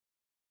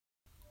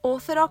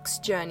Orthodox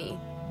Journey.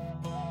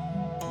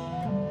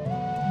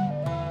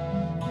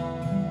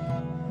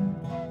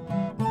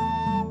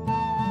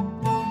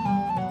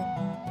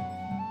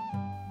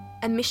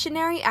 A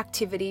missionary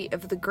activity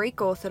of the Greek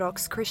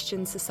Orthodox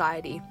Christian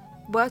Society,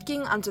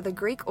 working under the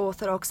Greek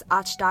Orthodox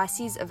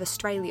Archdiocese of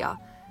Australia,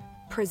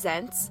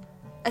 presents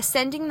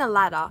Ascending the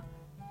Ladder,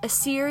 a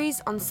series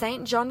on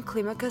St. John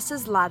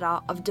Climacus's Ladder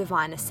of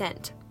Divine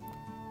Ascent.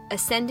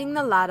 Ascending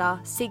the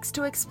Ladder seeks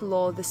to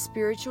explore the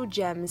spiritual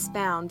gems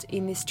found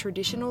in this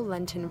traditional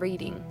Lenten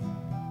reading.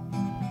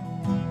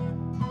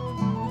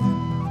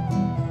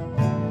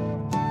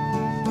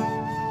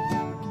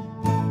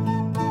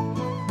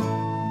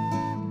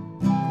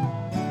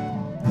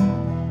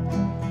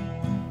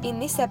 In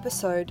this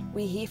episode,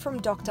 we hear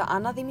from Dr.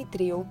 Anna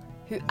Dimitriou,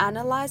 who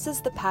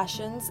analyses the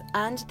passions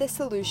and their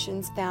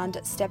solutions found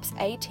at steps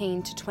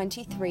 18 to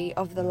 23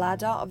 of the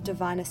Ladder of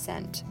Divine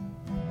Ascent.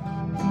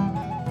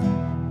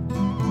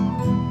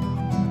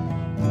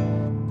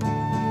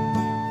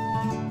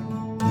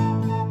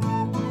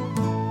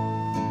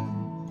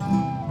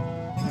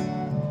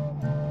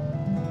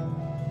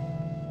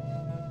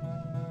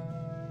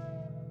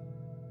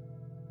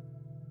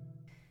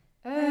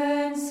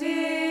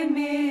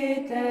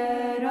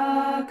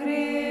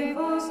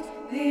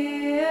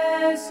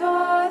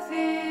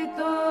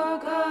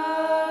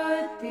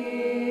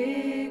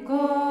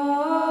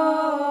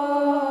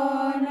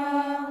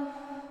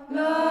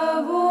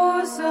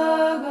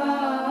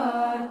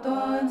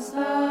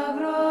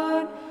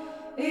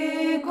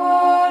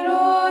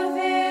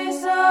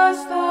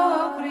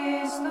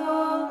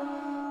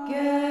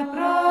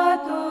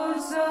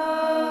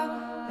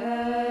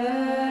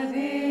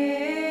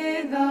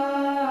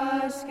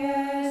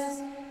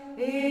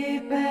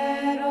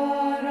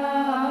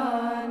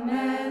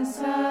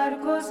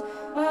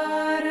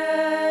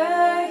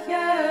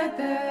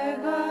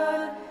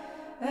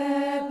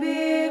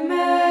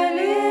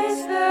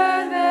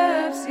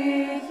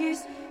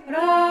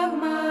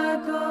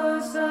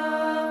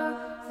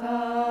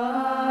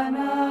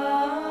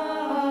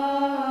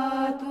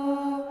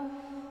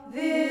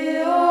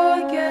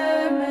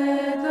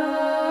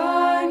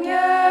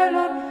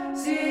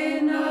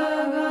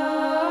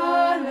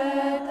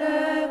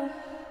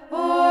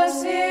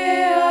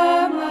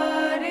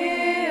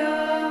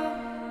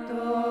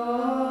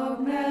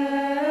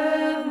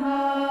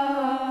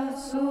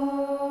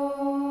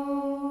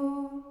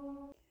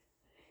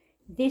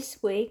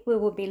 This week we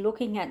will be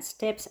looking at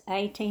steps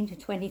 18 to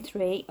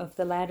 23 of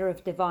the Ladder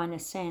of Divine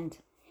Ascent,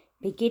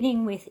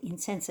 beginning with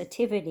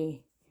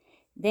insensitivity.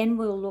 Then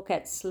we'll look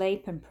at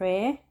sleep and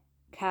prayer,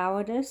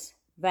 cowardice,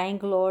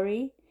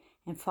 vainglory,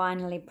 and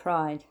finally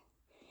pride.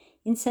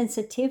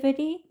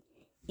 Insensitivity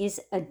is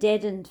a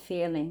deadened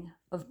feeling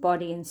of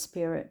body and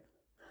spirit.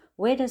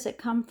 Where does it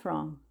come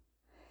from?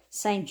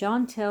 St.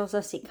 John tells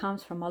us it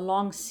comes from a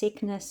long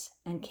sickness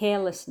and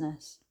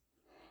carelessness.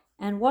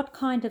 And what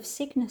kind of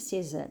sickness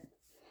is it?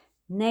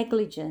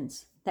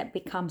 Negligence that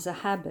becomes a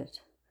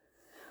habit.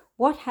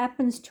 What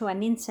happens to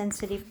an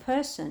insensitive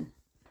person?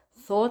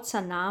 Thoughts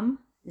are numb,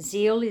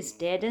 zeal is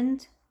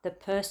deadened, the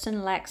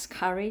person lacks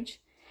courage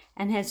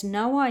and has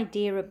no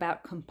idea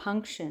about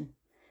compunction.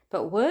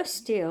 But worse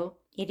still,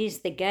 it is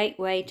the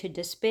gateway to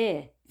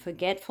despair,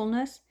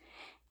 forgetfulness,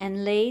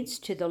 and leads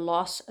to the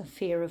loss of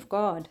fear of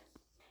God.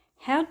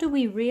 How do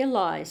we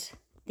realize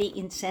the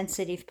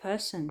insensitive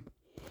person?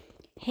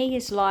 He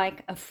is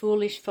like a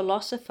foolish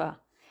philosopher,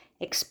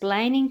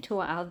 explaining to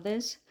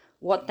others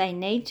what they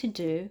need to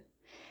do,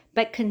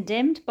 but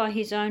condemned by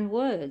his own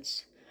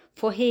words,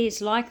 for he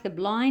is like the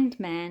blind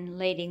man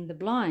leading the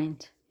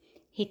blind.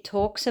 He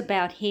talks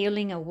about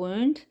healing a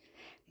wound,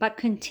 but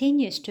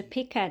continues to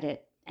pick at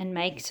it and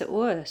makes it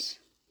worse.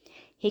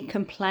 He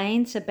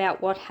complains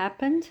about what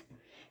happened,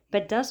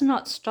 but does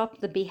not stop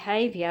the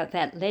behavior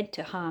that led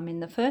to harm in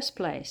the first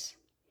place.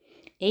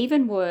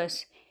 Even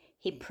worse,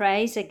 he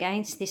prays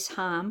against this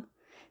harm,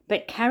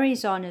 but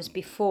carries on as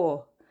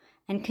before,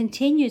 and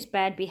continues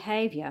bad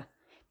behavior,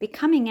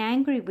 becoming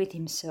angry with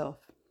himself.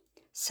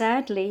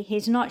 Sadly, he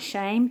is not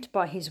shamed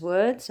by his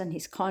words and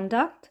his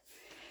conduct,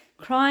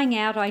 crying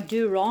out, "I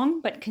do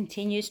wrong," but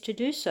continues to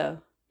do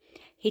so.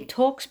 He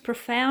talks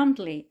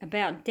profoundly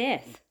about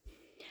death,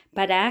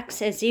 but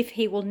acts as if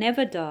he will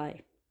never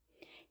die.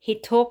 He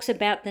talks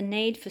about the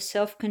need for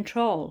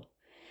self-control,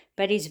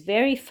 but is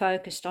very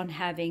focused on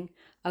having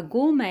a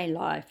gourmet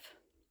life.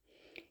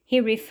 He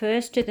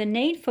refers to the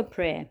need for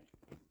prayer,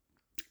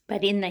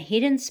 but in the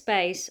hidden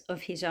space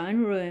of his own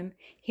room,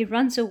 he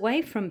runs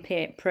away from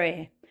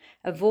prayer,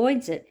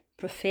 avoids it,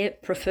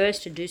 prefers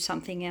to do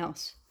something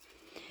else.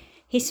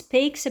 He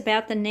speaks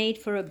about the need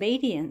for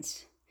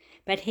obedience,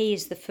 but he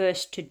is the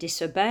first to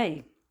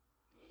disobey.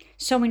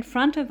 So in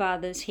front of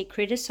others, he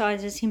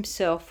criticizes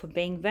himself for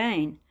being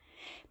vain,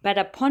 but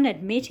upon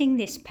admitting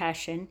this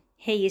passion,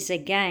 he is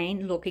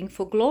again looking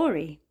for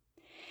glory.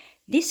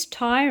 This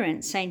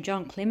tyrant, St.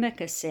 John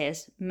Climacus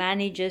says,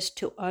 manages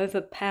to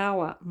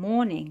overpower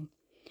mourning.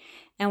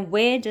 And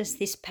where does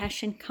this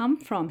passion come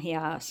from, he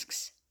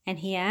asks, and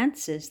he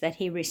answers that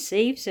he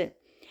receives it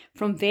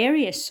from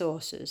various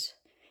sources,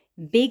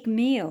 Big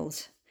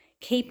meals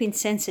keep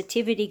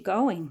insensitivity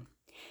going.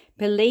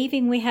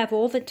 Believing we have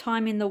all the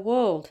time in the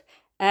world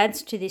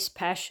adds to this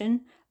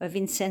passion of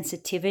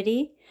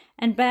insensitivity,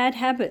 and bad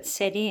habits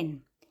set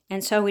in,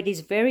 and so it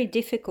is very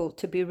difficult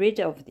to be rid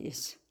of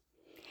this.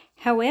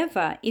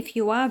 However, if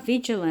you are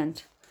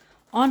vigilant,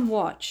 on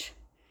watch,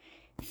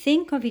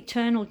 think of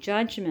eternal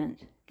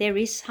judgment. There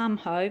is some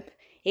hope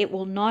it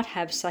will not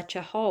have such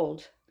a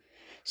hold.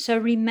 So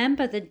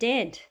remember the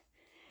dead.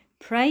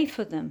 Pray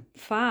for them,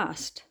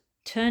 fast,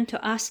 turn to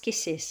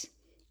ascesis.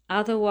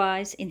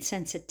 Otherwise,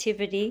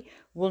 insensitivity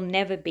will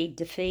never be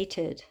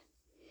defeated.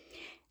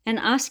 And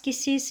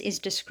ascesis is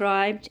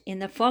described in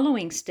the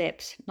following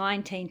steps,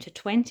 19 to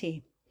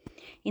 20.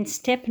 In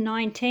step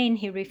 19,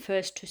 he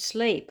refers to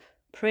sleep,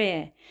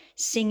 prayer,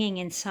 singing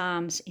in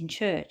psalms in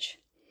church.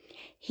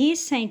 Here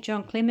St.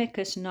 John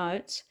Climacus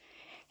notes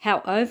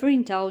how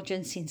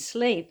overindulgence in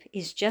sleep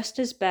is just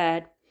as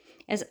bad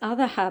as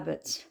other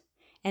habits,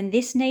 and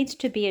this needs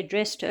to be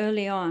addressed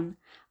early on,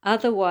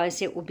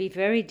 otherwise it will be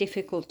very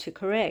difficult to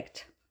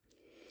correct.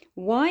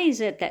 Why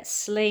is it that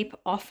sleep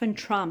often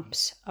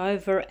trumps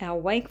over our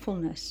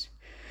wakefulness?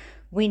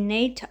 We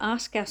need to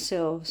ask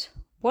ourselves,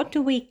 what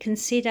do we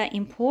consider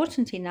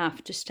important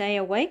enough to stay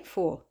awake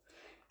for,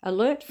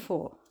 alert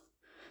for?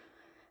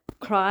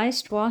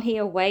 Christ, while he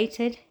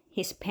awaited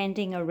his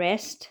pending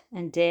arrest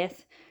and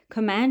death,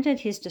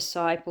 commanded his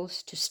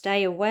disciples to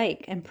stay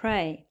awake and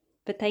pray,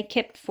 but they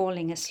kept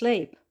falling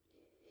asleep.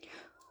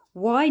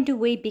 Why do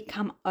we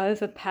become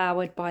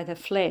overpowered by the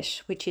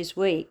flesh, which is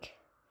weak?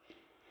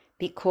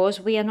 Because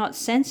we are not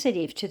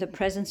sensitive to the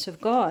presence of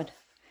God.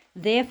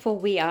 Therefore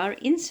we are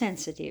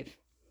insensitive,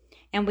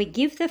 and we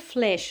give the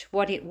flesh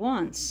what it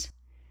wants,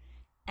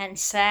 and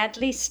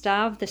sadly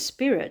starve the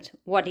spirit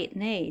what it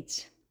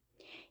needs.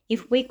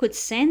 If we could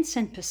sense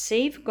and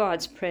perceive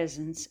God's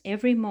presence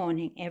every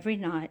morning, every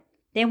night,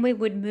 then we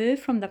would move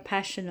from the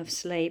passion of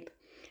sleep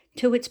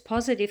to its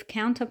positive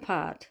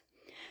counterpart,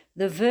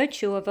 the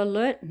virtue of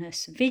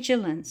alertness,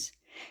 vigilance,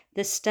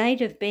 the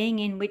state of being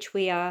in which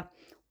we are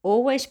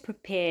always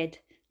prepared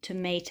to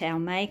meet our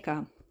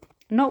Maker,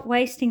 not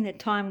wasting the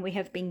time we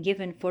have been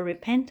given for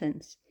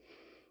repentance.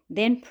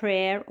 Then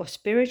prayer or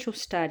spiritual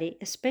study,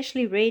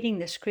 especially reading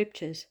the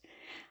scriptures,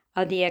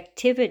 are the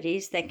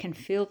activities that can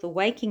fill the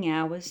waking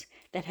hours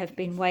that have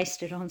been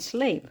wasted on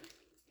sleep.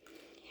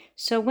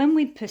 So when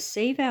we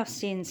perceive our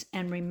sins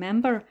and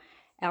remember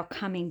our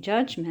coming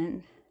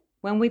judgment,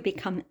 when we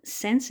become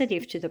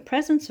sensitive to the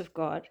presence of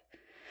God,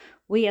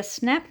 we are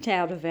snapped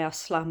out of our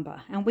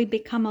slumber and we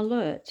become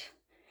alert.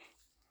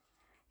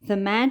 The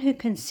man who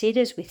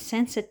considers with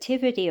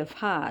sensitivity of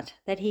heart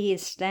that he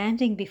is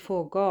standing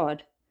before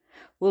God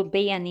will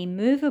be an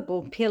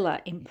immovable pillar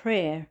in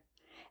prayer,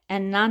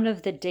 and none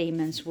of the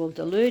demons will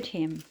delude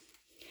him.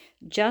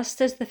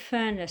 Just as the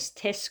furnace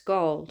tests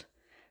gold,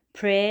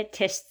 prayer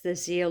tests the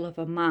zeal of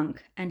a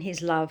monk and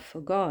his love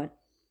for God.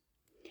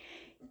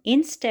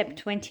 In step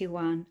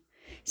 21,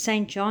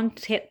 St. John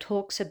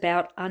talks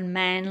about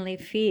unmanly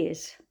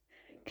fears,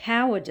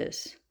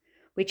 cowardice,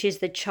 which is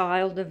the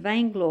child of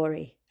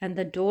vainglory and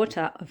the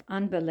daughter of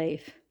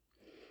unbelief.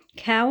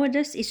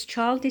 Cowardice is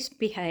childish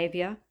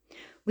behavior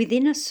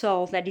within a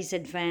soul that is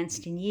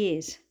advanced in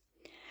years,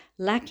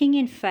 lacking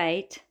in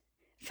faith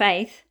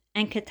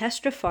and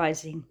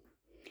catastrophizing.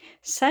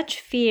 Such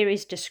fear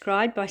is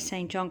described by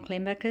St. John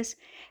Climacus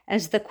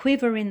as the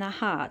quiver in the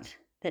heart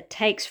that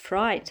takes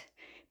fright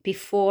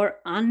before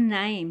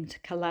unnamed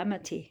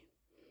calamity.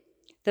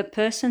 The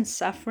person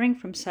suffering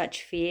from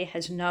such fear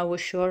has no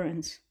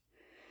assurance.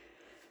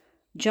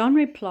 John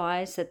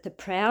replies that the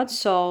proud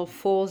soul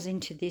falls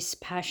into this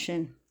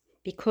passion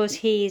because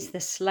he is the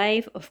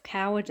slave of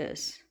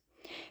cowardice.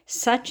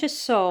 Such a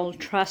soul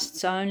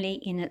trusts only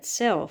in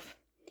itself.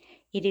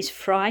 It is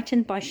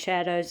frightened by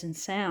shadows and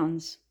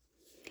sounds.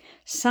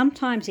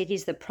 Sometimes it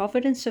is the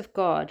providence of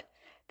God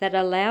that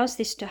allows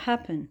this to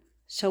happen,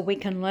 so we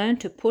can learn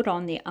to put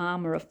on the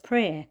armor of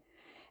prayer,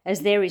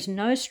 as there is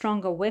no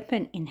stronger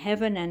weapon in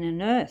heaven and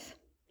in earth.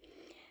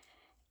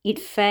 It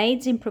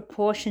fades in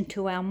proportion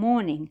to our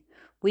mourning,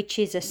 which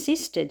is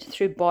assisted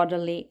through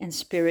bodily and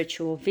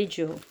spiritual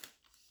vigil.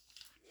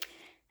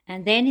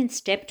 And then in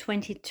step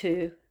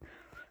 22,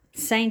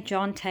 St.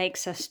 John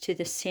takes us to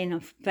the sin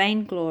of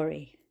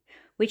vainglory,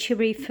 which he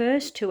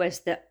refers to as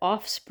the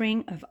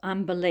offspring of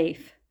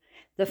unbelief,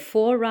 the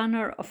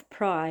forerunner of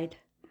pride,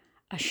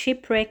 a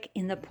shipwreck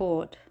in the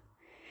port.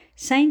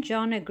 St.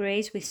 John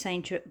agrees with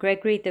St.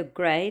 Gregory the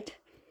Great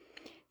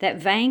that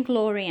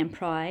vainglory and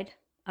pride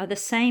are the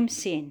same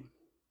sin.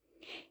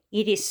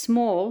 It is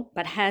small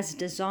but has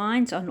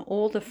designs on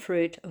all the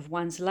fruit of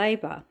one's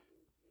labour.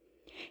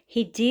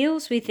 He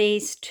deals with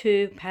these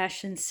two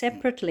passions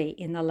separately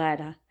in the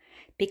ladder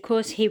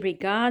because he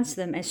regards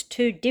them as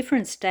two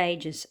different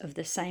stages of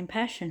the same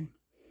passion.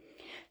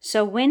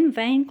 So when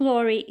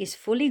vainglory is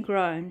fully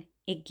grown,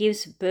 it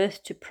gives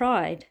birth to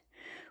pride,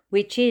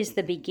 which is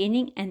the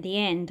beginning and the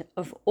end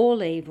of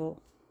all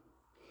evil.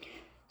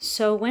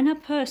 So when a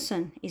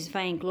person is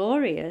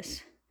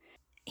vainglorious,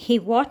 he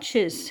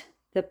watches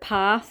the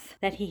path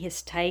that he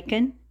has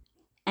taken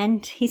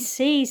And he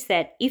sees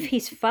that if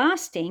he's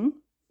fasting,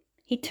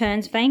 he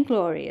turns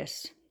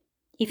vainglorious.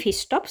 If he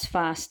stops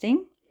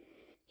fasting,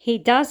 he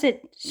does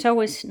it so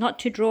as not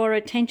to draw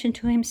attention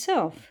to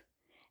himself.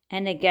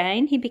 And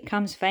again, he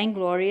becomes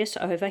vainglorious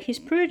over his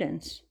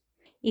prudence.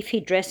 If he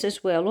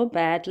dresses well or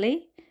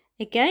badly,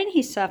 again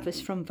he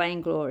suffers from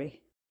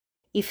vainglory.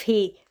 If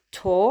he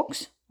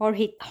talks or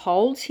he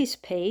holds his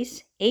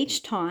peace,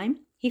 each time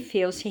he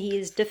feels he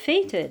is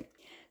defeated.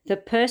 The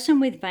person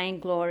with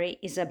vainglory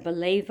is a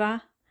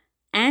believer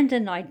and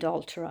an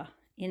adulterer.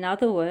 In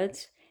other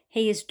words,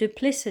 he is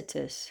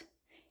duplicitous.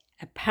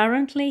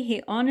 Apparently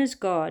he honors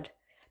God,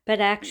 but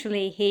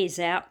actually he is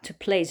out to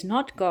please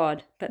not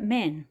God, but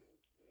men.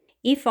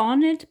 If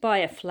honored by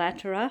a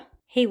flatterer,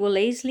 he will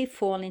easily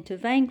fall into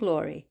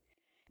vainglory,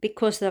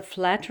 because the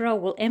flatterer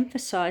will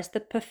emphasize the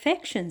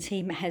perfections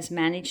he has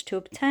managed to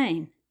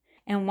obtain.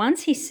 And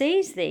once he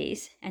sees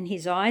these and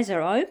his eyes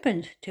are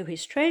opened to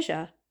his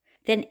treasure,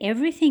 then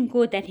everything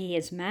good that he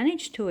has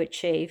managed to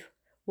achieve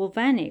will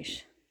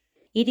vanish.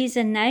 It is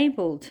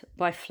enabled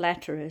by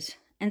flatterers,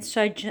 and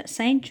so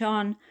St.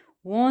 John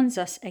warns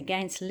us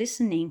against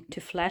listening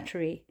to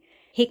flattery.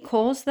 He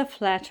calls the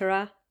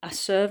flatterer a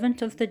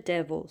servant of the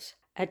devils,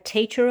 a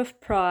teacher of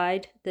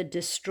pride, the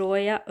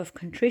destroyer of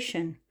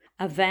contrition,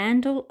 a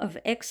vandal of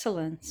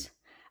excellence,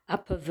 a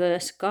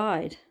perverse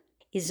guide.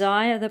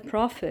 Isaiah the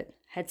prophet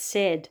had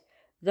said,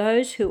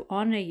 "Those who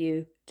honor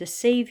you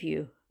deceive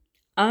you."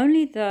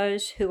 Only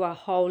those who are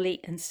holy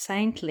and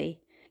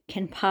saintly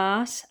can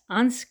pass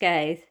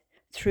unscathed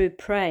through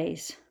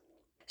praise.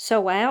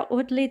 So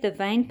outwardly the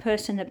vain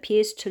person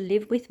appears to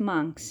live with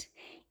monks.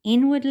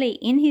 Inwardly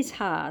in his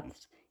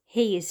heart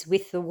he is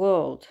with the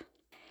world.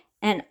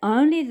 And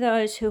only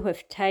those who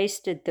have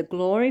tasted the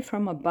glory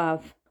from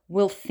above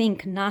will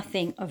think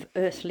nothing of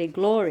earthly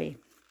glory.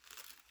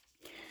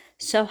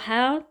 So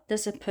how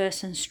does a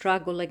person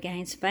struggle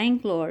against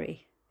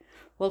vainglory?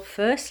 Well,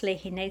 firstly,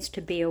 he needs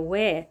to be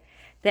aware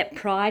that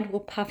pride will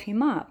puff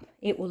him up.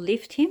 It will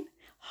lift him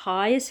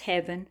high as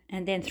heaven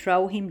and then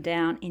throw him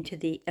down into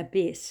the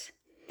abyss.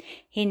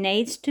 He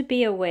needs to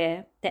be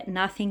aware that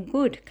nothing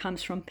good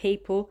comes from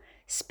people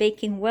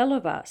speaking well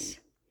of us,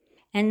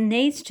 and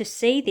needs to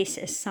see this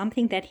as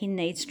something that he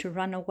needs to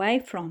run away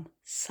from,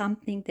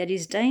 something that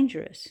is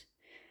dangerous.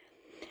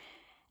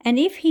 And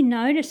if he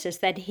notices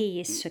that he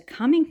is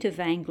succumbing to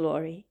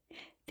vainglory,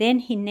 then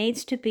he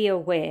needs to be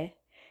aware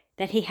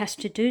that he has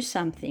to do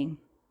something.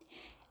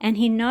 And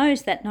he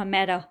knows that no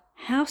matter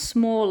how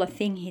small a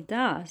thing he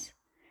does,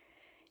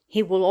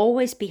 he will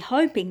always be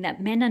hoping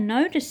that men are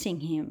noticing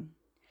him.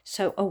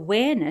 So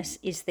awareness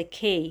is the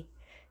key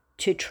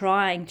to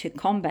trying to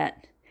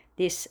combat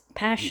this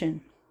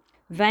passion.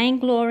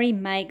 Vainglory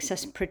makes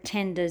us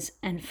pretenders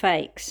and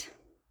fakes.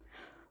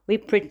 We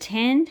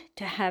pretend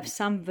to have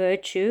some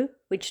virtue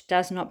which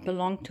does not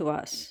belong to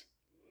us.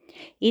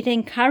 It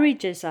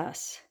encourages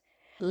us.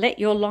 Let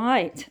your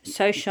light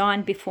so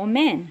shine before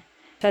men,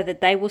 so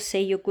that they will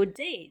see your good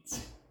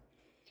deeds.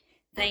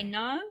 They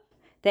know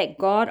that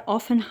God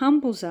often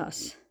humbles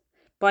us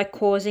by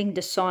causing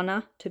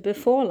dishonor to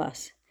befall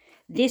us.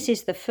 This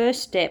is the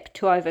first step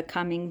to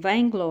overcoming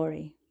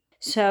vainglory.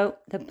 So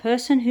the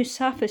person who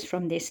suffers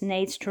from this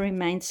needs to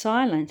remain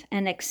silent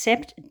and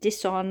accept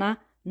dishonor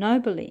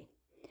nobly.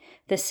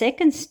 The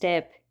second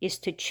step is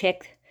to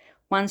check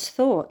one's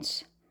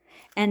thoughts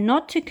and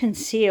not to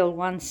conceal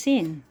one's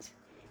sins,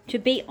 to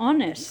be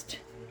honest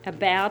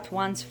about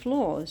one's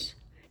flaws,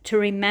 to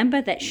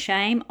remember that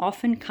shame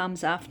often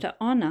comes after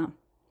honor.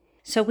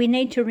 So we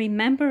need to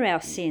remember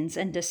our sins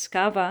and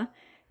discover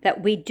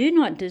that we do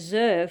not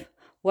deserve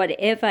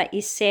whatever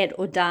is said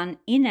or done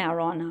in our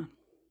honor.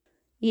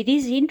 It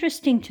is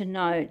interesting to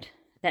note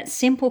that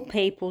simple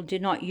people do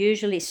not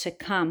usually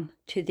succumb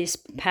to this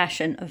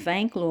passion of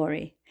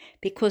vainglory,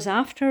 because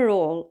after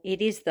all,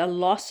 it is the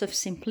loss of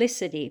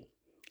simplicity.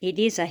 It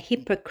is a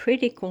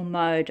hypocritical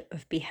mode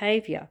of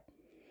behavior.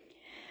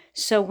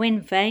 So when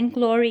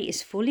vainglory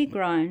is fully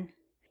grown,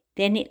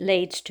 then it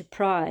leads to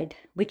pride,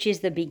 which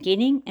is the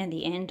beginning and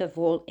the end of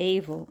all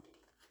evil.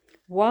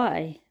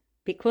 Why?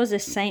 Because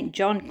as St.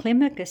 John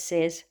Climacus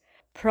says,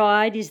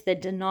 pride is the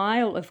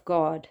denial of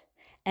God,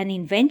 an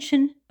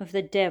invention of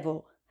the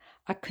devil,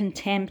 a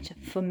contempt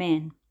for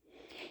men.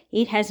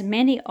 It has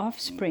many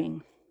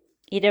offspring.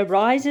 It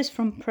arises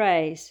from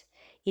praise.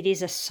 It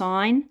is a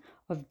sign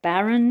of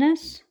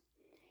barrenness,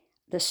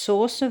 the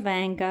source of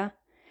anger,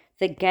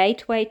 the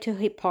gateway to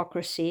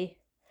hypocrisy,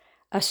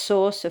 a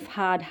source of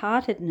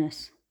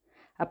hard-heartedness.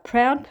 A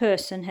proud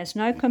person has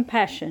no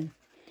compassion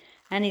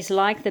and is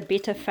like the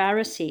bitter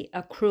Pharisee,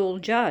 a cruel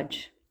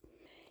judge.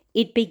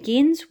 It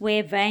begins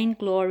where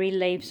vainglory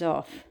leaves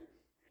off.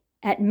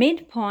 At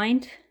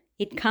midpoint,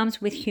 it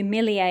comes with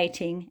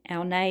humiliating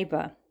our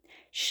neighbour,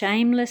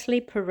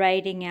 shamelessly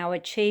parading our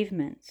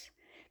achievements,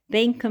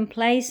 being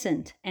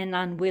complacent and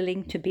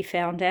unwilling to be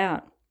found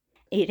out.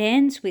 It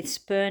ends with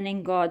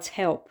spurning God's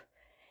help,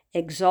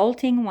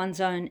 exalting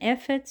one's own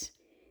efforts,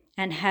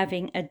 and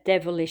having a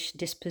devilish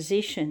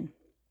disposition.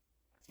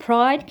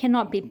 Pride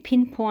cannot be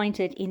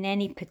pinpointed in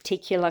any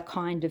particular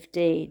kind of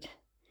deed.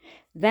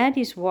 That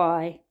is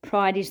why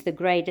pride is the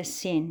greatest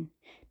sin,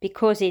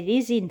 because it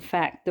is in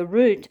fact the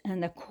root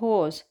and the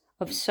cause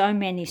of so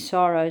many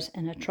sorrows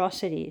and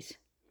atrocities.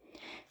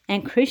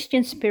 And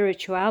Christian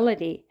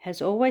spirituality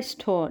has always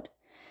taught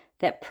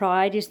that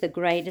pride is the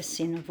greatest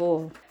sin of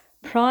all.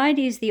 Pride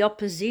is the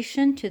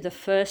opposition to the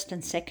first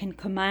and second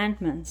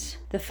commandments.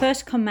 The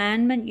first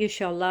commandment, you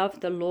shall love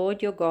the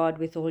Lord your God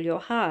with all your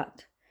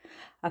heart.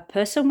 A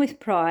person with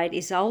pride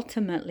is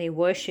ultimately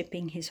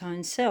worshipping his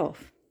own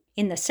self.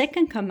 In the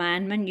second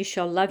commandment, you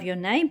shall love your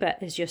neighbor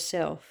as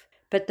yourself.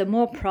 But the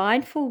more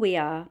prideful we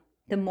are,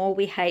 the more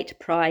we hate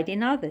pride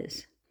in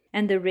others.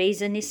 And the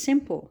reason is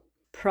simple.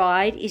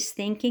 Pride is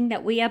thinking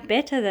that we are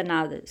better than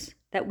others,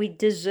 that we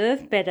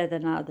deserve better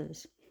than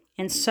others.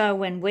 And so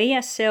when we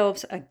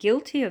ourselves are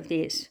guilty of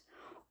this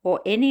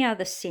or any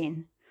other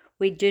sin,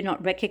 we do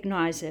not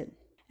recognize it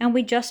and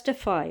we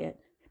justify it.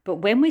 But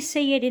when we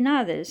see it in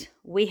others,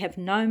 we have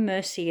no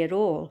mercy at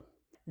all.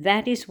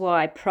 That is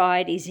why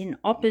pride is in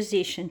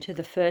opposition to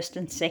the first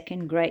and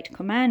second great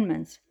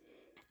commandments.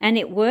 And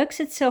it works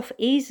itself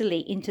easily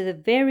into the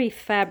very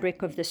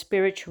fabric of the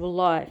spiritual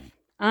life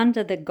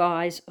under the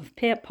guise of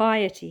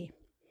piety.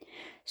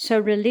 So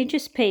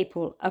religious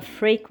people are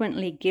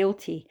frequently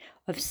guilty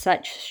of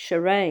such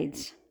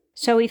charades.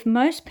 So if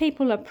most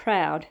people are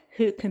proud,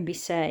 who can be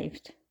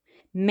saved?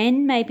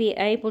 Men may be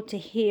able to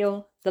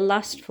heal the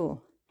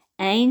lustful.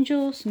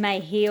 Angels may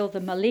heal the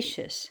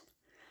malicious.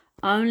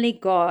 Only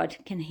God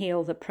can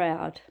heal the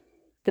proud.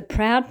 The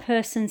proud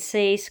person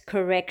sees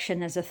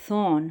correction as a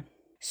thorn.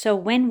 So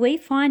when we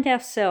find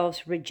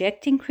ourselves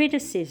rejecting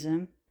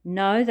criticism,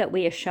 know that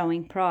we are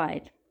showing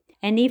pride.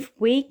 And if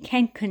we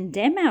can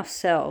condemn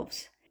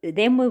ourselves,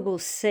 then we will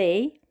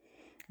see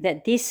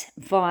that this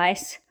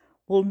vice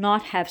will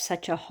not have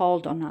such a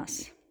hold on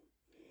us.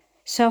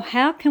 So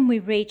how can we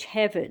reach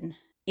heaven?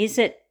 Is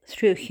it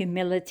through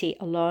humility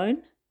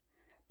alone?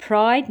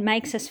 Pride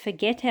makes us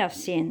forget our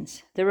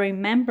sins. The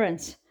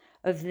remembrance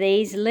of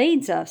these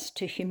leads us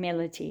to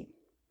humility.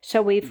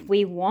 So if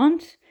we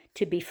want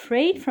to be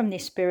freed from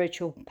this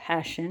spiritual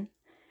passion,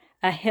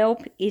 a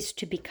help is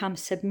to become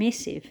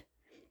submissive,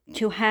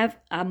 to have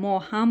a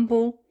more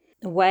humble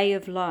way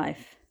of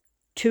life,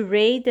 to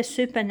read the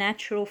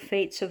supernatural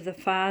feats of the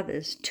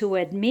fathers, to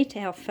admit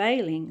our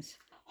failings.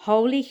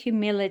 Holy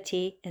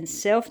humility and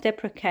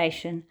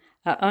self-deprecation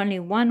are only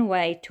one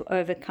way to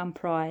overcome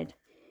pride.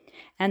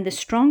 And the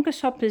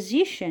strongest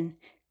opposition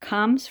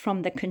comes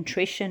from the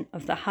contrition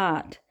of the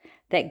heart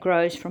that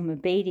grows from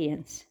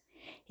obedience.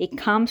 It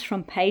comes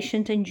from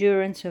patient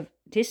endurance of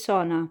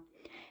dishonor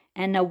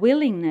and a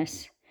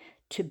willingness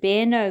to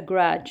bear no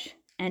grudge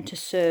and to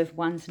serve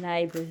one's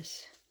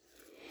neighbors.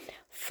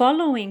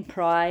 Following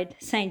pride,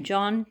 St.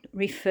 John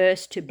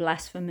refers to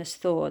blasphemous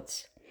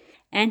thoughts,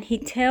 and he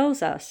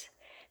tells us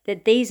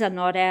that these are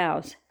not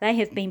ours. They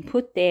have been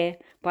put there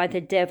by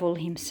the devil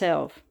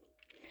himself.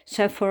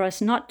 So for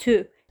us not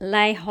to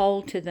lay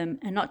hold to them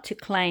and not to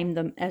claim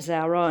them as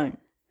our own.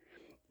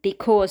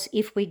 Because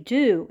if we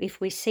do, if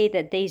we see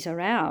that these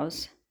are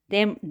ours,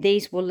 then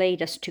these will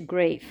lead us to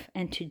grief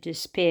and to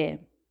despair.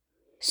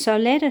 So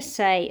let us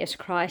say as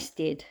Christ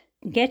did,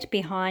 "Get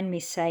behind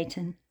me,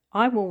 Satan.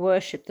 I will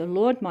worship the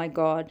Lord my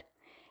God,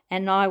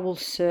 and I will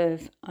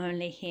serve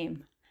only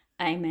him."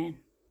 Amen.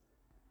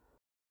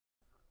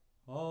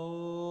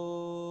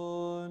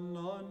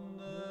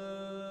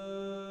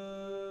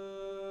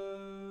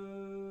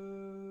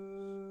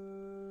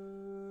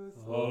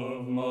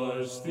 Of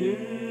my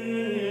steed.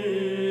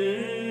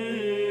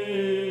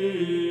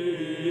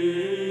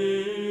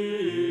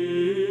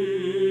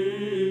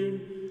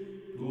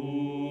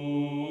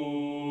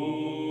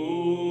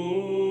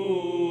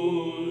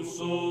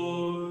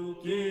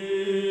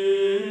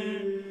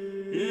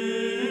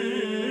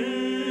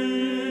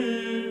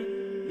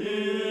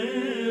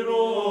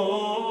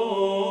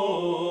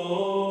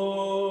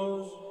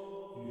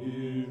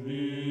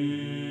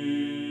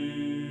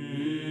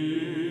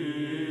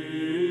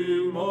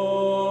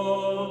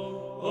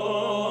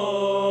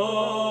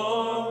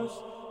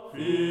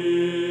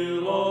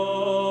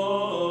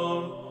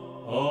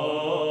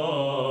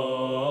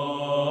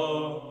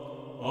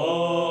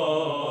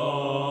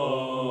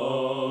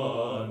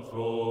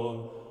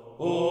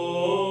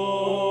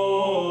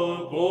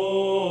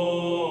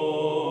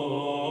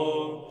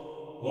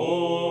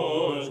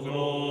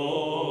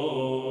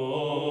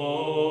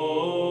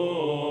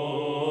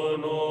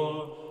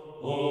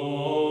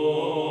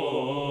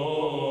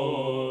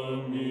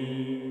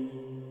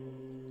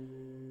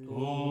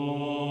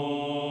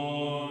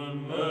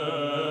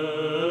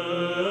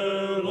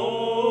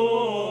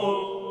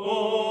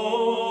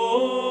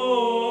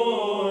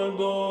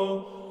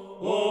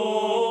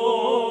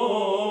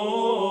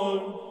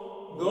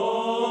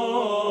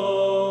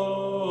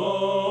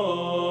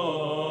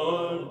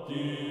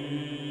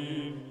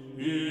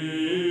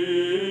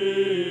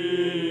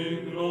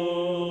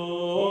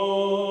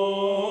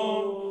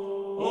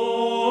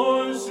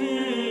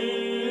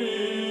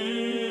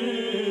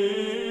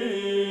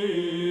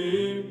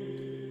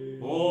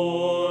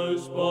 Os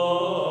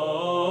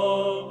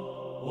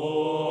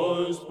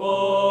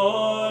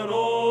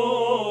paros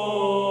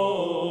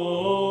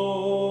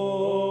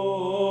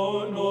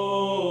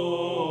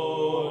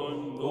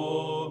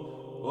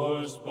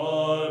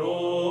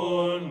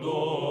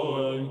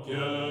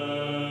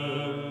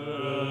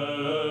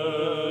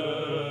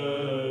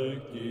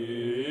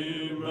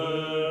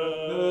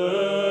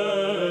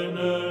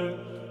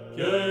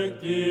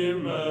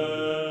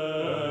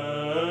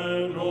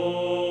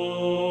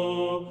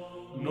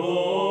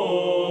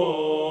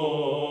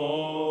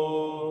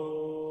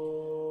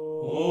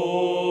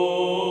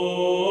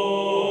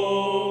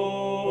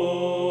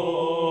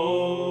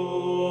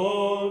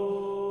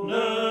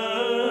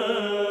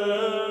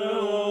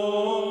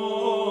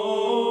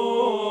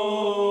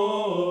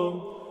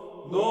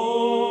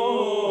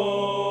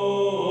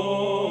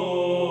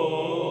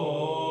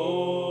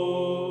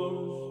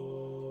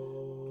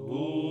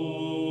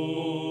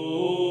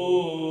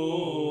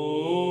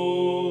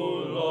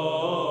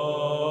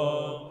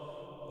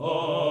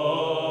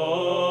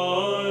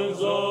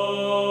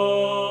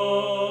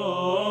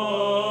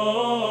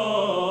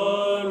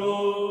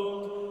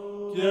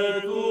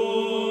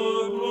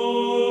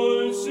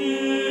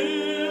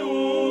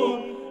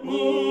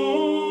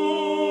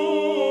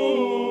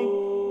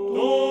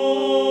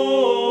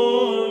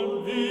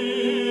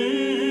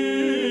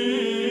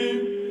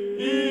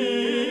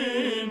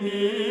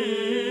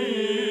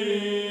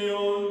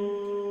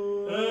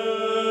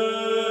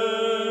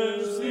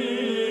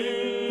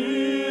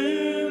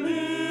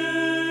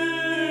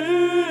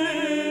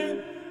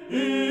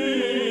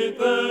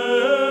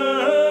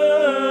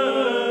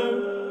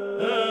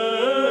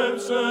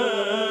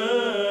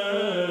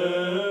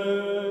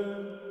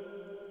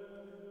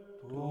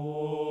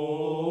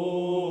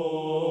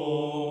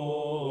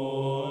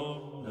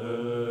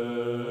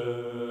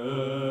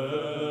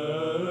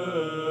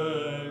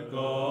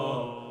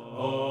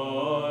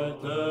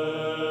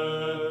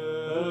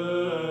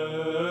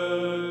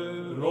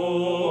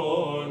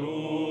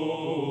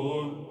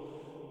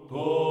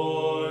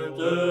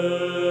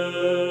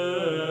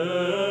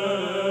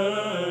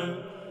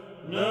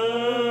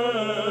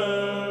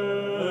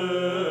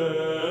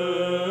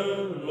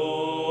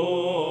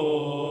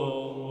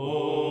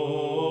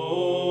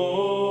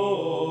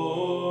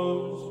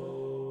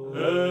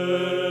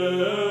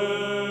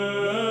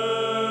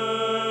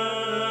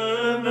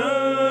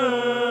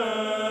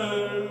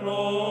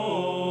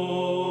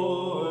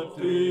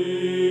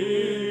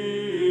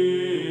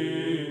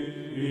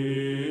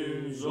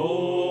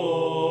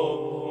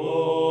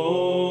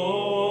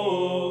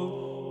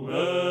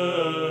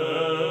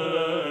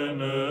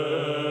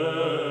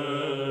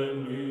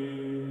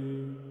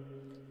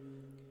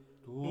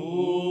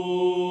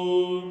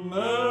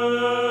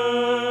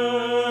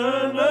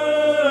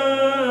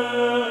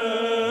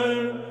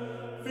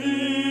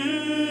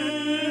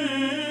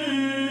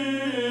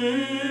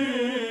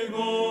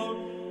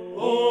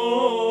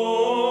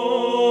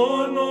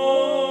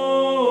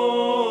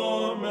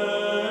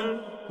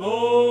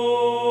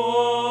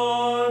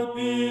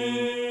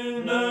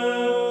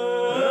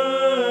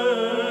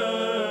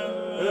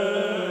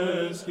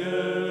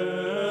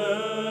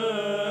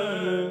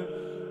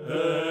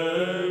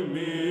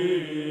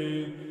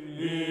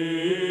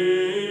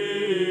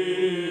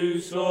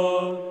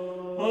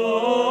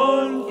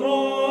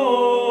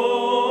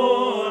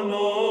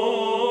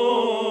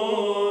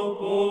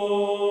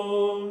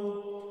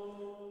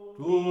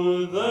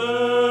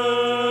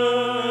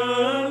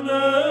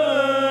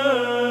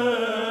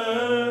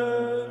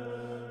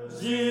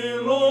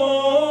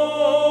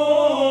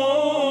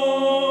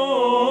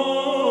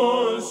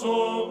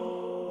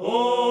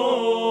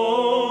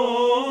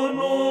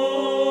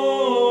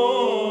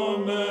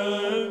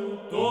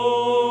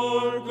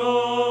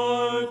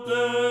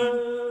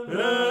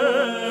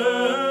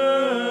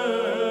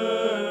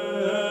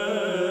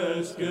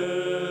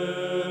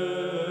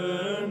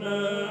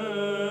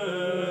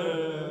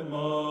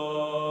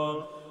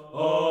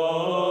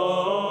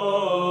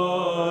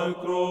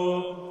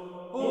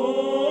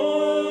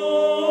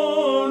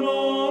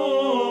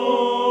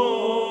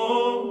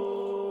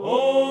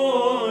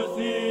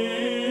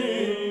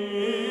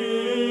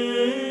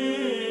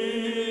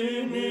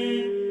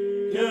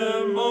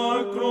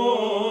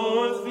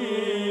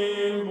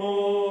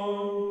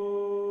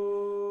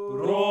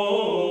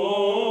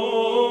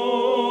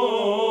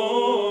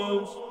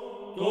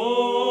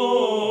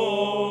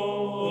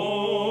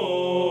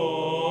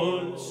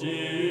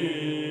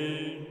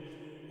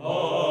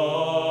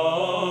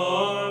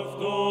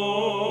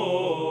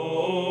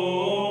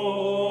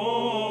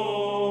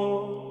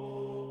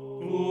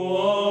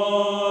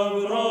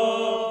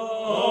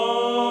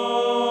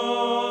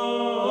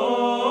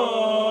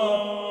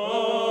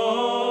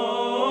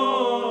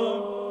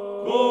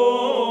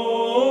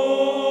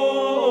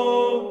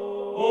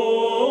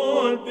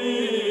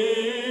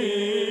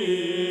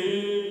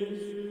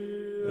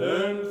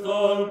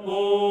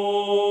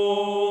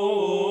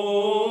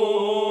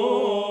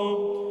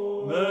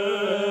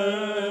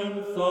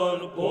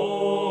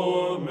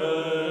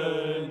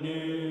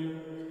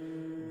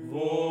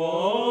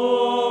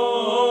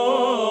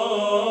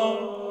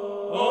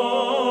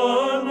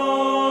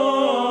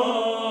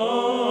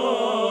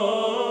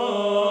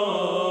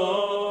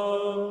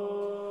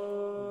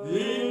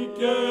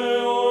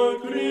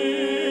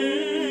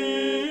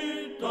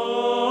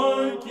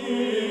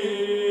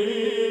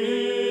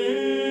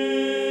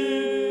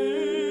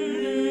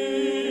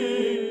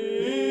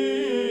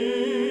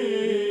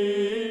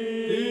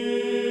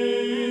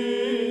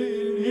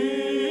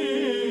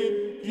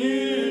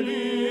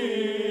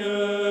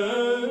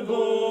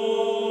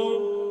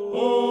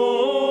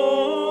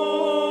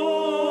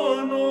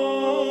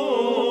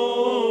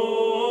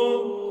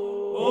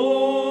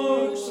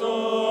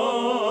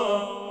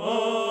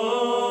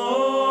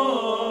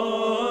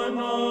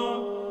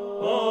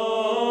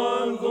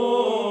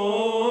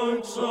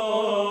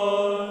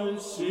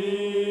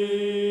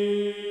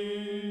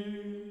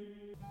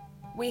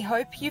We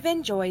hope you've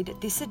enjoyed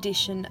this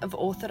edition of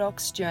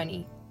Orthodox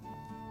Journey.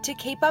 To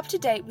keep up to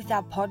date with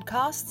our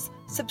podcasts,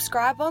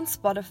 subscribe on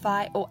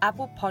Spotify or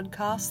Apple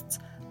Podcasts,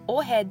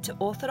 or head to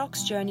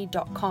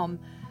orthodoxjourney.com,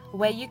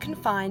 where you can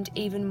find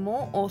even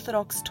more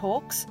Orthodox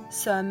talks,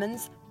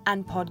 sermons,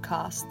 and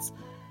podcasts.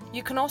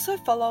 You can also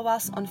follow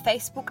us on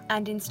Facebook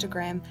and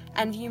Instagram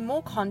and view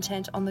more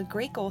content on the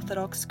Greek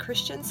Orthodox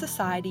Christian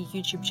Society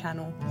YouTube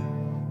channel.